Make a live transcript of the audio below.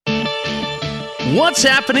What's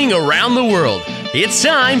happening around the world? It's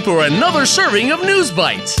time for another serving of News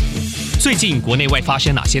Bites. 最近国内外发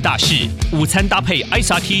生哪些大事？午餐搭配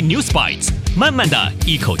ICT News Bites， 慢慢的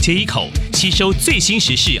一口接一口吸收最新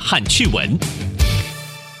时事和趣闻。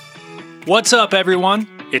What's up, everyone?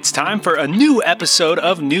 It's time for a new episode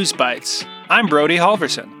of News Bites. I'm Brody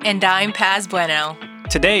Halverson. And I'm Paz Bueno.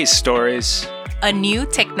 Today's stories: a new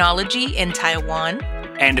technology in Taiwan,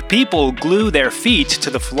 and people glue their feet to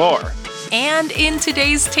the floor. And in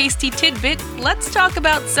today's Tasty Tidbit, let's talk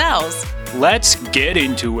about cells. Let's get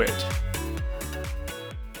into it.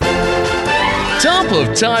 Top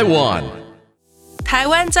of Taiwan. 台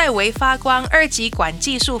湾在微发光二极管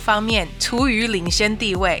技术方面处于领先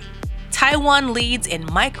地位。Taiwan leads in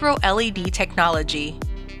micro LED technology.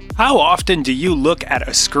 How often do you look at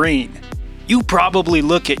a screen? You probably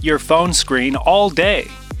look at your phone screen all day.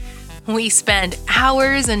 We spend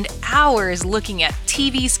hours and hours looking at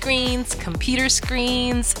TV screens, computer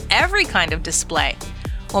screens, every kind of display.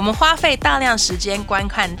 我们花费大量时间观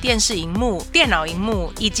看电视萤幕、电脑萤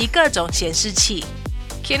幕以及各种显示器。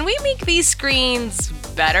Can we make these screens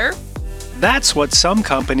better? That's what some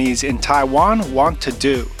companies in Taiwan want to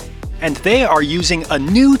do. And they are using a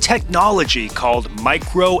new technology called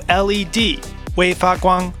micro LED, 微发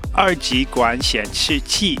光二极管显示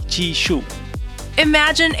器技术。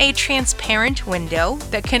Imagine a transparent window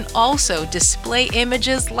that can also display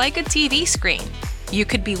images like a TV screen. You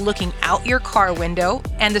could be looking out your car window,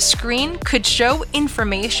 and the screen could show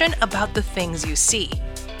information about the things you see.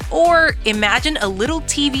 Or imagine a little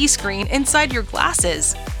TV screen inside your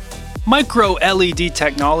glasses. Micro LED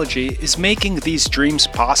technology is making these dreams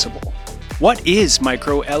possible. What is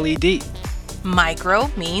micro LED?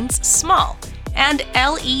 Micro means small, and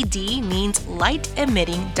LED means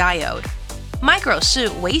light-emitting diode. Micro 是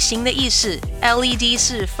微型的意思 ，LED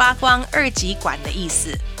是发光二极管的意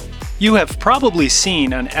思。You have probably seen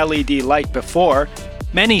an LED light before.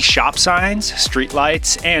 Many shop signs, street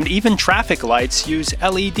lights, and even traffic lights use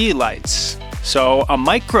LED lights. So a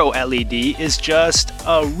micro LED is just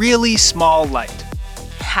a really small light.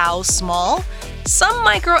 How small? Some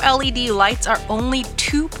micro LED lights are only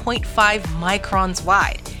 2.5 microns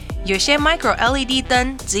wide. 有些 micro LED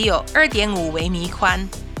灯只有 2.5 微米宽。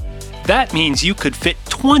That means you could fit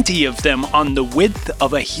 20 of them on the width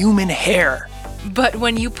of a human hair. But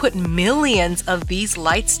when you put millions of these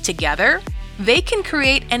lights together, they can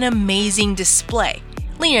create an amazing display,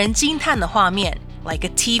 令人惊叹的画面 like a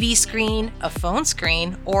TV screen, a phone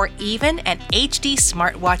screen, or even an HD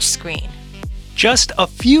smartwatch screen. Just a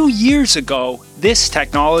few years ago, this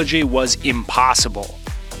technology was impossible.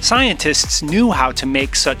 Scientists knew how to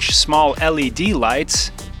make such small LED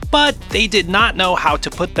lights, but they did not know how to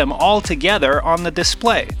put them all together on the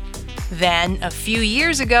display. Then, a few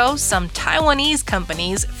years ago, some Taiwanese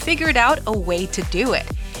companies figured out a way to do it.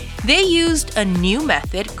 They used a new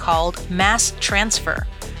method called mass transfer.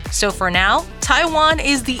 So for now, Taiwan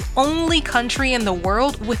is the only country in the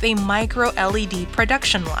world with a micro LED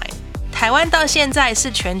production line. 台湾到现在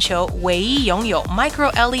是全球唯一拥有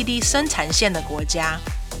micro LED 生产线的国家。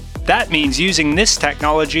That means using this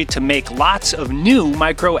technology to make lots of new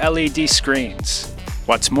micro LED screens.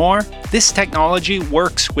 What's more, this technology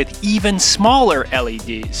works with even smaller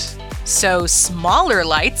LEDs. So smaller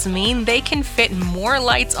lights mean they can fit more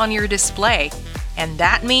lights on your display. And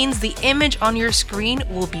that means the image on your screen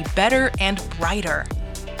will be better and brighter.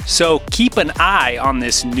 So keep an eye on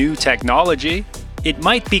this new technology. It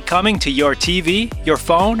might be coming to your TV, your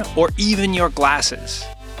phone, or even your glasses.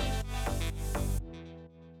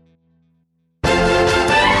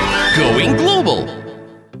 Going global.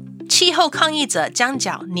 气候抗议者将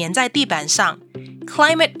脚黏在地板上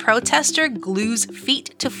Climate protester glues feet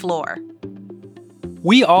to floor.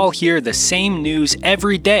 We all hear the same news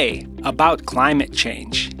every day about climate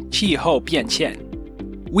change, 气候变迁.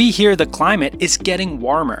 We hear the climate is getting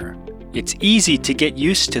warmer. It's easy to get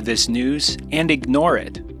used to this news and ignore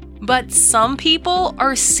it. But some people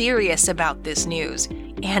are serious about this news,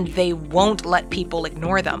 and they won't let people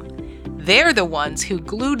ignore them. They're the ones who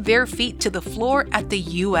glued their feet to the floor at the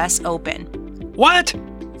US Open. What?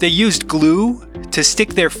 They used glue to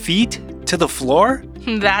stick their feet to the floor?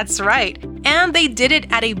 That's right. And they did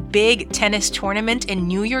it at a big tennis tournament in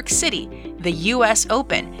New York City, the US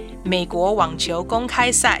Open, 美国网球公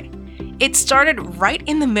开赛. It started right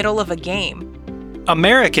in the middle of a game.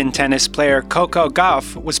 American tennis player Coco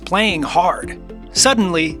Gauff was playing hard.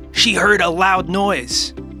 Suddenly, she heard a loud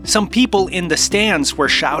noise. Some people in the stands were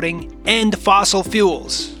shouting, "End fossil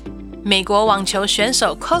fuels!" 美国网球选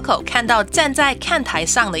手 Coco 看到站在看台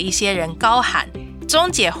上的一些人高喊，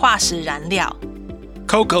终结化石燃料。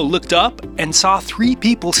 Coco looked up and saw 3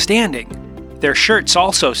 people standing. Their shirts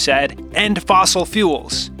also said, "End fossil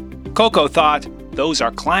fuels." Coco thought, those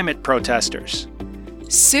are climate protesters.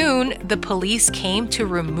 Soon, the police came to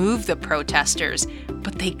remove the protesters,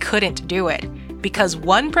 but they couldn't do it because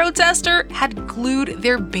one protester had glued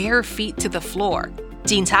their bare feet to the floor.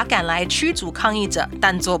 警察赶来驱逐抗议者，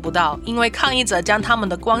但做不到，因为抗议者将他们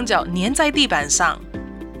的光脚粘在地板上。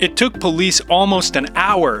It took police almost an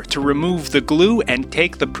hour to remove the glue and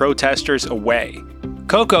take the protesters away.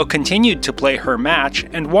 Coco continued to play her match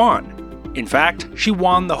and won. In fact, she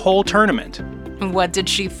won the whole tournament. What did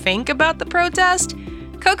she think about the protest?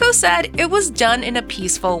 Coco said it was done in a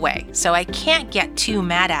peaceful way, so I can't get too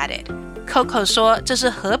mad at it. Coco 说这是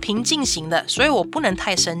和平进行的，所以我不能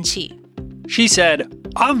太生气。She said,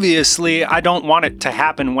 "Obviously, I don't want it to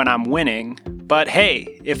happen when I'm winning. But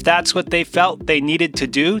hey, if that's what they felt they needed to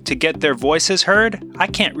do to get their voices heard, I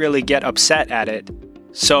can't really get upset at it."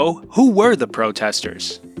 So, who were the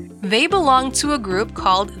protesters? They belong to a group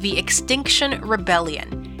called the Extinction Rebellion.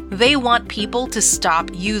 They want people to stop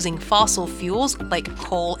using fossil fuels like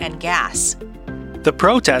coal and gas. The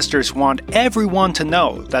protesters want everyone to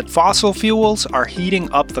know that fossil fuels are heating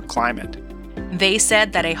up the climate. They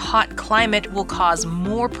said that a hot climate will cause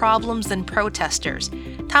more problems than protesters.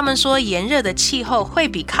 他们说炎热的气候会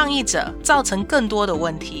比抗议者造成更多的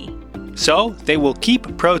问题。So, they will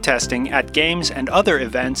keep protesting at games and other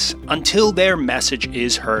events until their message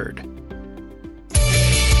is heard.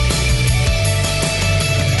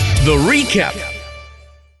 The recap.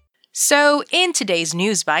 So, in today's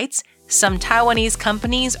News Bites, some Taiwanese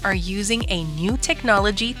companies are using a new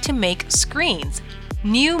technology to make screens.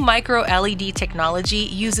 New micro LED technology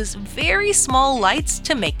uses very small lights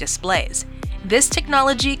to make displays. This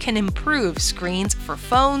technology can improve screens for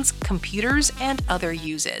phones, computers, and other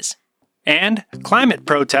uses. And climate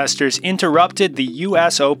protesters interrupted the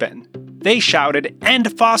US Open. They shouted,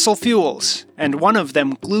 "End fossil fuels!" and one of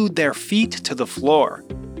them glued their feet to the floor.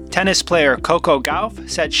 Tennis player Coco Gauff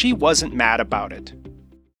said she wasn't mad about it.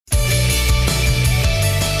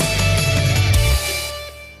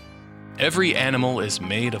 Every animal is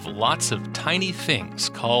made of lots of tiny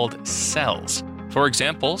things called cells. For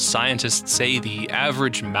example, scientists say the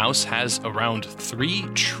average mouse has around 3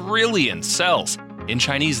 trillion cells. In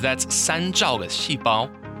Chinese, that's 3兆个细胞.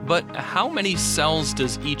 But how many cells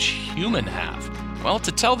does each human have? Well,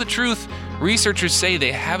 to tell the truth, researchers say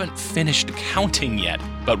they haven't finished counting yet,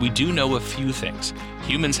 but we do know a few things.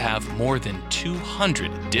 Humans have more than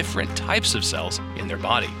 200 different types of cells in their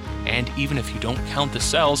body. And even if you don't count the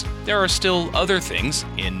cells, there are still other things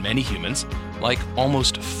in many humans, like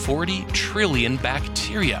almost 40 trillion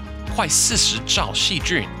bacteria. 快40兆细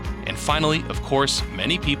菌. And finally, of course,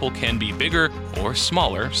 many people can be bigger or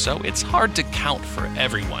smaller, so it's hard to count for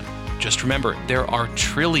everyone. Just remember, there are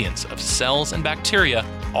trillions of cells and bacteria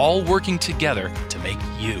all working together to make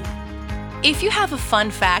you. If you have a fun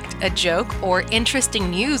fact, a joke, or interesting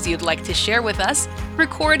news you'd like to share with us,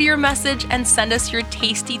 record your message and send us your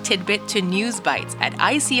tasty tidbit to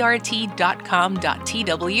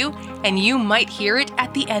newsbites@icrt.com.tw, and you might hear it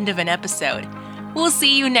at the end of an episode. We'll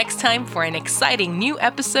see you next time for an exciting new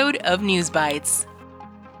episode of News Bites.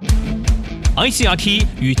 ICRT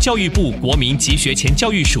与教育部国民及学前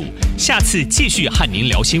教育署下次继续和您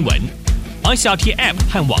聊新闻。ICRT App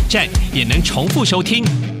和网站也能重复收听。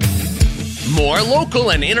More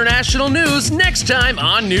local and international news next time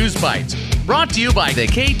on News Bites. Brought to you by the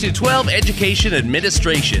K-12 Education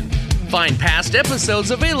Administration. Find past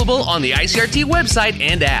episodes available on the ICRT website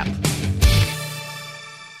and app.